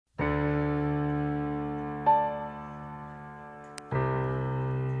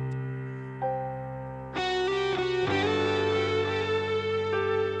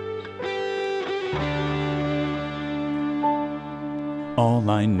all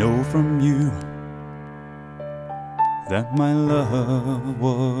I know from you, that my love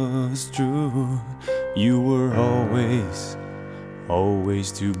was true. You were always,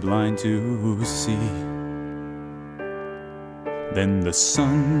 always too blind to see. Then the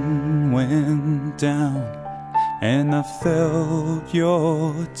sun went down and I felt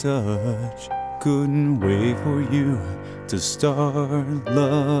your touch. Couldn't wait for you to start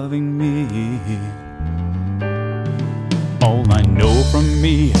loving me. All I know from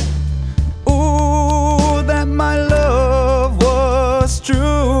me, ooh, that my love was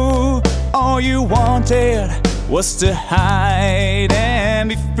true. All you wanted was to hide and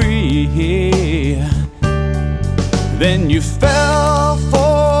be free. Then you fell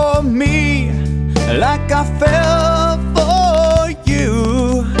for me like I fell for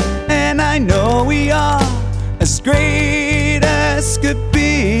you. And I know we are as great as could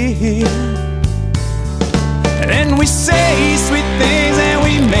be. And we say sweet things and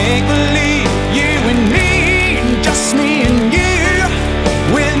we make believe, you and me, and just me and you.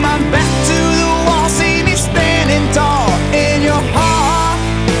 With my back to the wall, see me standing tall. In your heart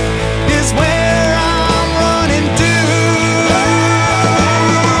is where I'm running to.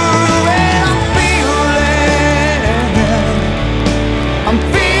 And I'm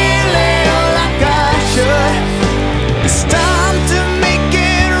feeling like I should. It's time to make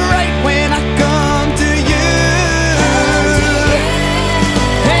it right when I come to you.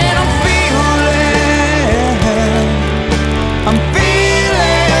 I'm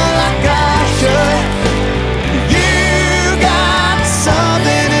feeling like I should. You got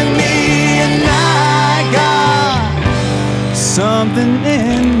something in me and I got something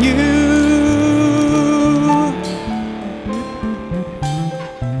in you.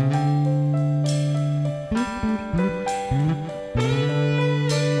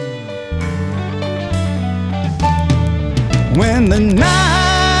 When the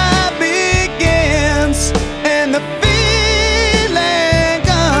night begins and the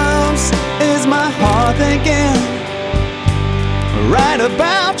is my heart thinking right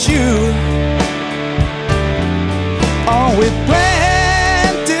about you? All we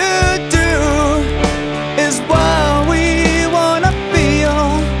plan to do is what we wanna feel.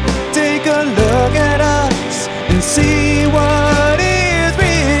 Take a look at us and see what is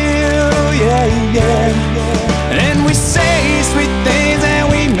real. Yeah, yeah. And we say sweet things and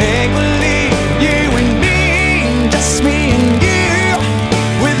we make believe, you and me, just me and you.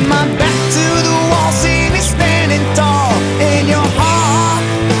 With my back to the wall, see me standing tall. In your heart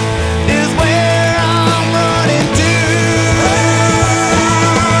is where I'm running to.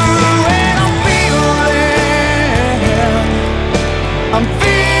 And I'm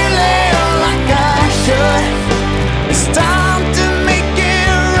feeling like I should. It's time to make it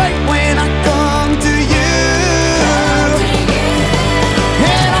right when I come to you.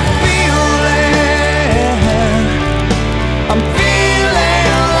 And I'm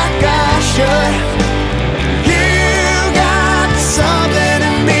feeling like I should. You got something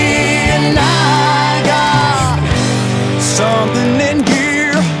in me and I got something in you.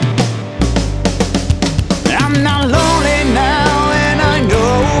 I'm not lonely now and I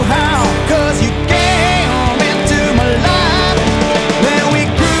know how, 'cause you came into my life. Then we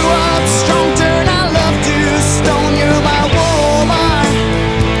grew up strong, turned our love to stone. You're my woman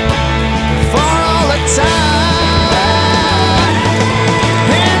for all the time.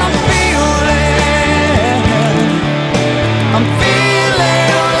 And I'm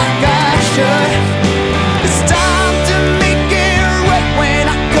feeling like I should. It's time to make it right when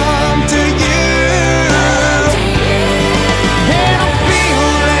I come to you. And I'm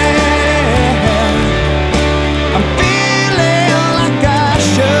feeling like I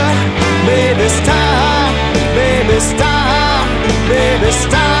should. Baby, it's time, baby, it's time, baby, it's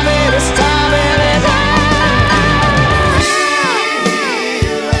time, baby, it's time, baby, it's time.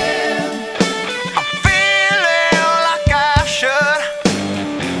 I'm feeling like I should.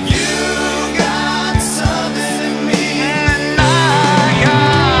 You got something in me and I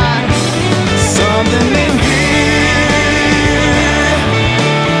got something in you.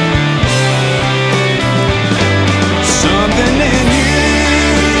 Something in you.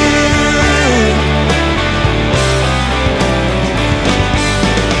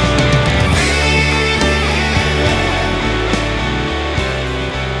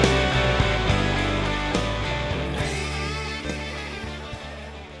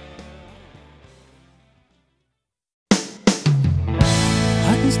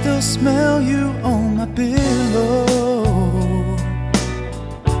 I can still smell you on my pillow.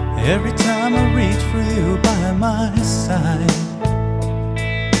 Every time I reach for you by my side,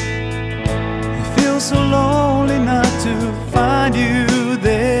 it feels so lonely not to find you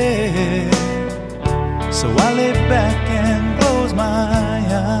So I lay back and close my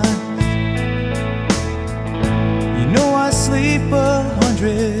eyes. You know I sleep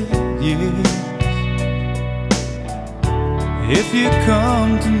 100 years if you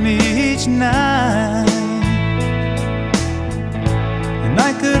come to me each night, and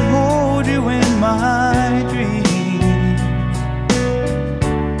I could hold you in my dreams.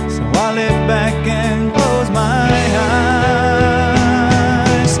 So I lay back and close my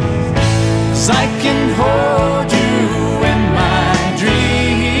eyes, 'cause I can hold you in my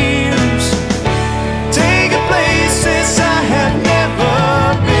dreams, take you places I have never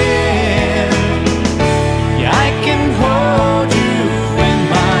been. Yeah, I can hold you in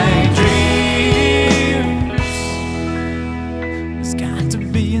my dreams. It's got to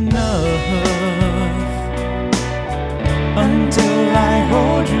be enough until I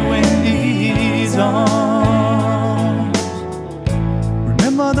hold you in these arms.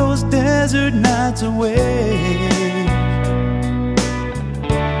 Remember those desert nights away,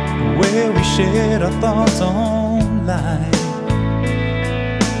 where we shared our thoughts on life.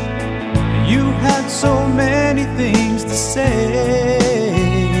 You had so many things to say.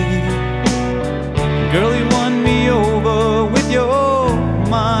 Girl, you won me over with your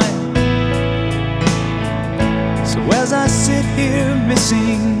mind. So as I sit here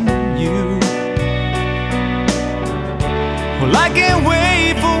missing you, well, I can't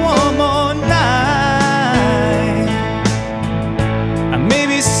wait for one more night. I may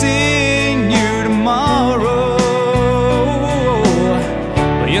be seeing you tomorrow,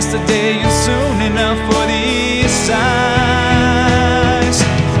 but yesterday is soon enough for these signs.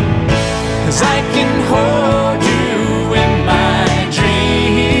 'Cause I can hold you in my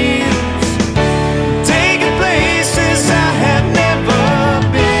dreams, take you places I have never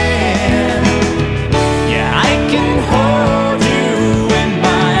been. Yeah, I can hold you in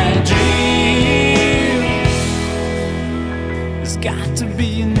my dreams. There's got to be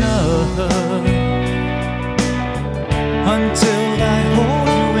enough until I hold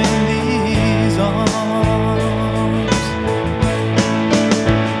you in these arms.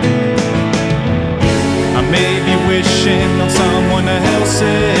 I may be wishing on someone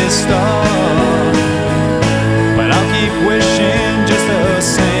else's star, but I'll keep wishing just the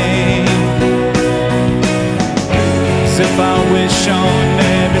same. 'Cause if I wish on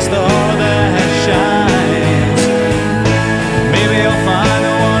every star that shines, maybe I'll find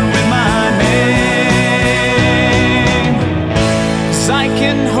the one with my name. 'Cause I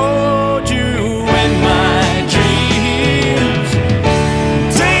can hold you in my dreams,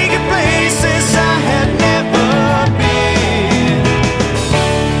 take you places I have never been.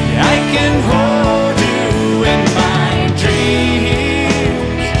 Yeah, I can hold you in my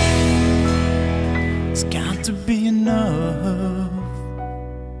dreams. It's got to be enough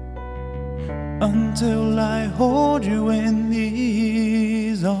until I hold you in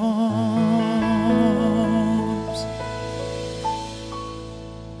these arms.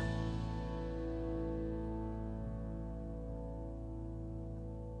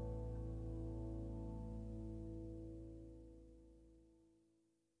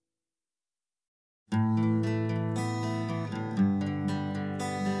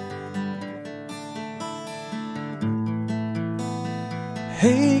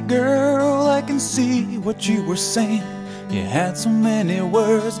 Hey girl, I can see what you were saying. You had so many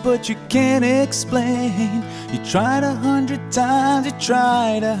words, but you can't explain. You tried 100 times, you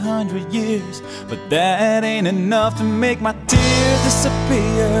tried 100 years, but that ain't enough to make my tears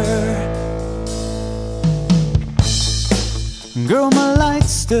disappear. Girl, my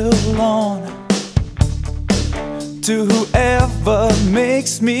light's still on. To whoever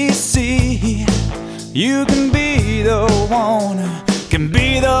makes me see, you can be the one, can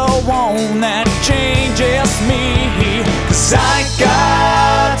be the one that changes me. 'Cause I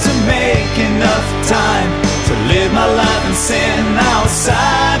got to make enough time to live my life and sin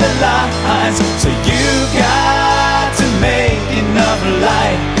outside the lines. So you got to make enough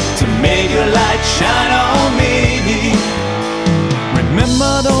light to make your light shine on me.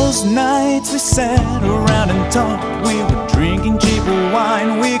 Remember those nights we sat around and talked? We were drinking cheap wine,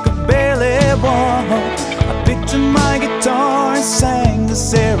 we could barely walk. I picked up my guitar and sang the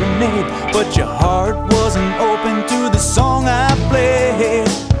serenade, but your heart wasn't open to the song I played.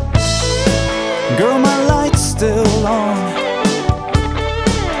 Girl, my light's still on.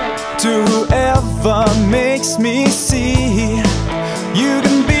 To whoever makes me see, you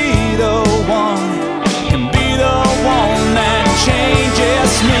can be the one, can be the one that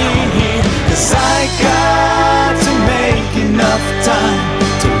changes me. 'Cause I got to make enough time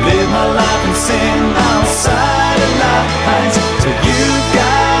to live my life and sin outside the lines. So you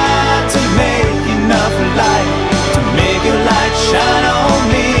got to make enough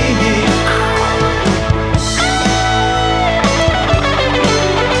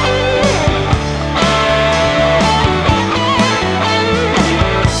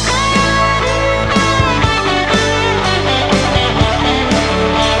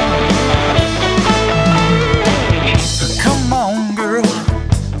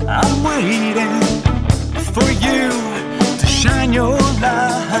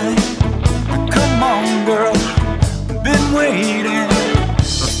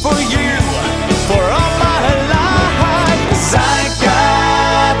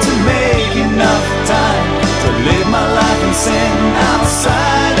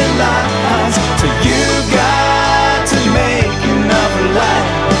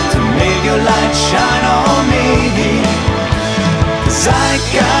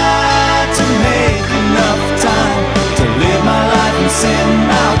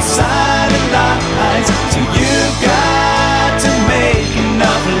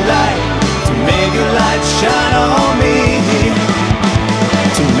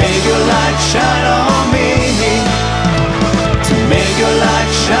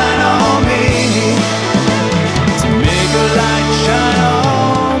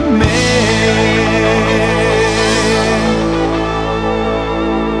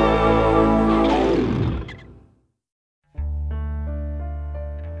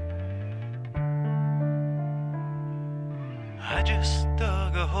I just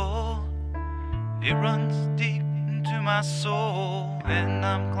dug a hole. It runs deep into my soul, and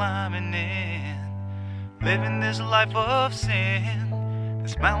I'm climbing in, living this life of sin.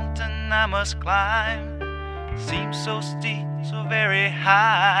 This mountain I must climb seems so steep, so very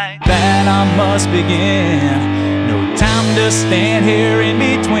high, that I must begin. No time to stand here in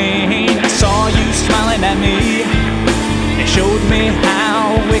between. I saw you smiling at me. It showed me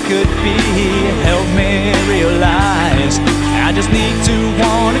how it could be. Helped me realize I just need to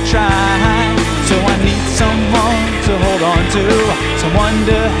want to try. So I need someone to hold on to, someone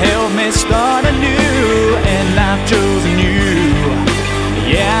to help me start anew. And I've chosen you.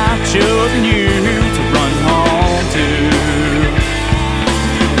 Yeah, I've chosen you to run home to.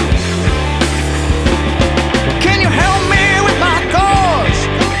 Can you help me with my cause?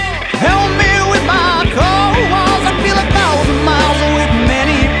 Help me with my cause. I feel 1,000 miles away from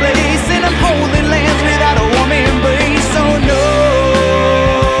any place, in unholy lands without a warm embrace. So no,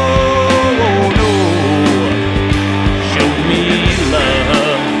 no, show me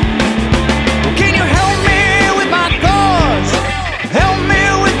love. Can you help me with my cause? Help me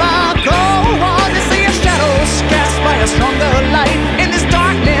with my cause. They say a shadow's cast by a stronger light. In this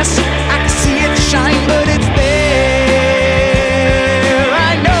darkness I can see it shine, but it's there.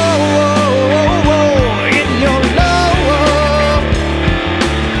 I know, in your love.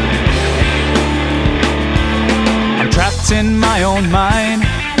 I'm trapped in my own mind,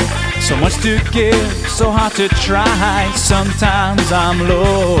 so much to give, so hard to try. Sometimes I'm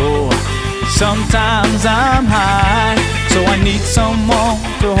low, sometimes I'm high. So I need someone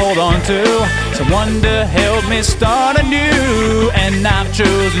to hold on to, someone to help me start anew. And I've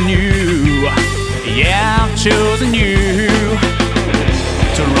chosen you. Yeah, I've chosen you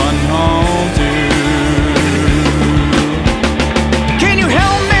to run home to. Can you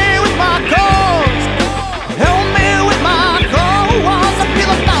help me with my cause? Help me with my cause. I feel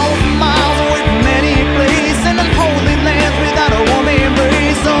 1,000 miles away from any place, in unholy lands without a warm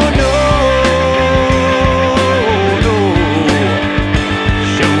embrace. Oh no, no,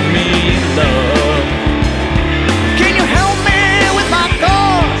 show me love. Can you help me with my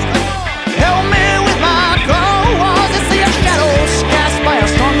cause? Help me with my cause. They say a shadow's cast by a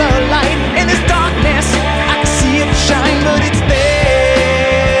stronger light. In this darkness I can see it shine, but it's there.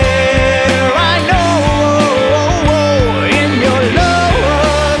 I know, in your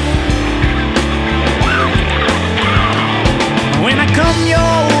love. When I come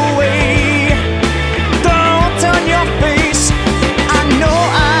your way, don't turn your face. I know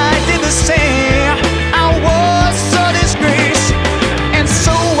I did the same. I was so disgraced, and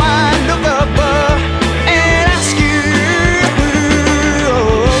so I look above and ask you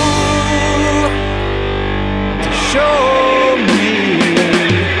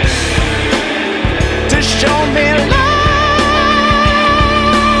to show me love.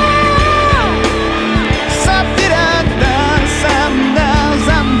 Sam-di-da-da, sam-da,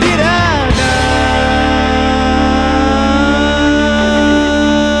 sam-di-da-da.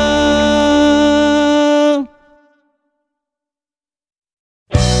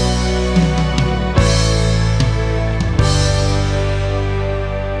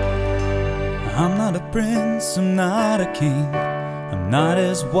 I'm not a prince, I'm not a king. I'm not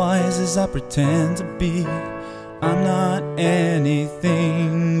as wise as I pretend to be. I'm not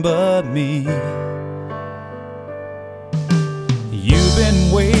anything but me. You've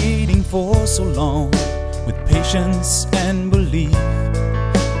been waiting for so long, with patience and belief,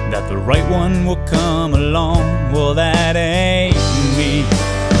 that the right one will come along. Well, that ain't me.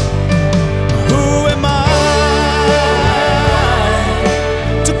 Who am I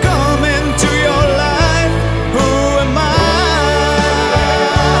to come into your life? Who am I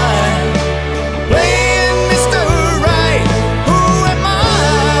playing Mr. Right? Who am I?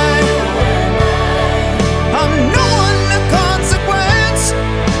 I'm no one of consequence,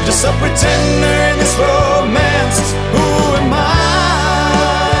 just a pretender in this romance. Who am I?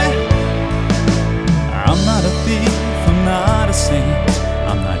 I'm not a thief, I'm not a saint,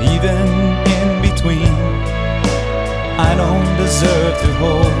 I'm not even in between. I don't deserve to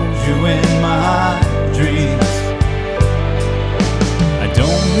hold you in my dreams. I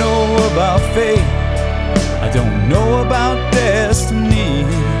don't know about fate, I don't know about destiny,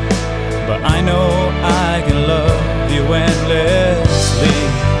 but I know I can love you endlessly.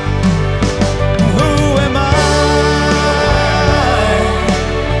 Who am I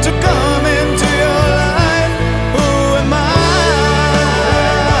to come into your life? Who am I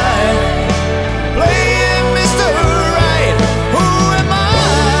playing Mr. Right? Who am I?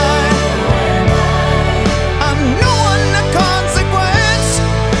 I'm no one of consequence,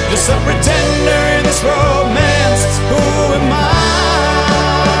 just a pretender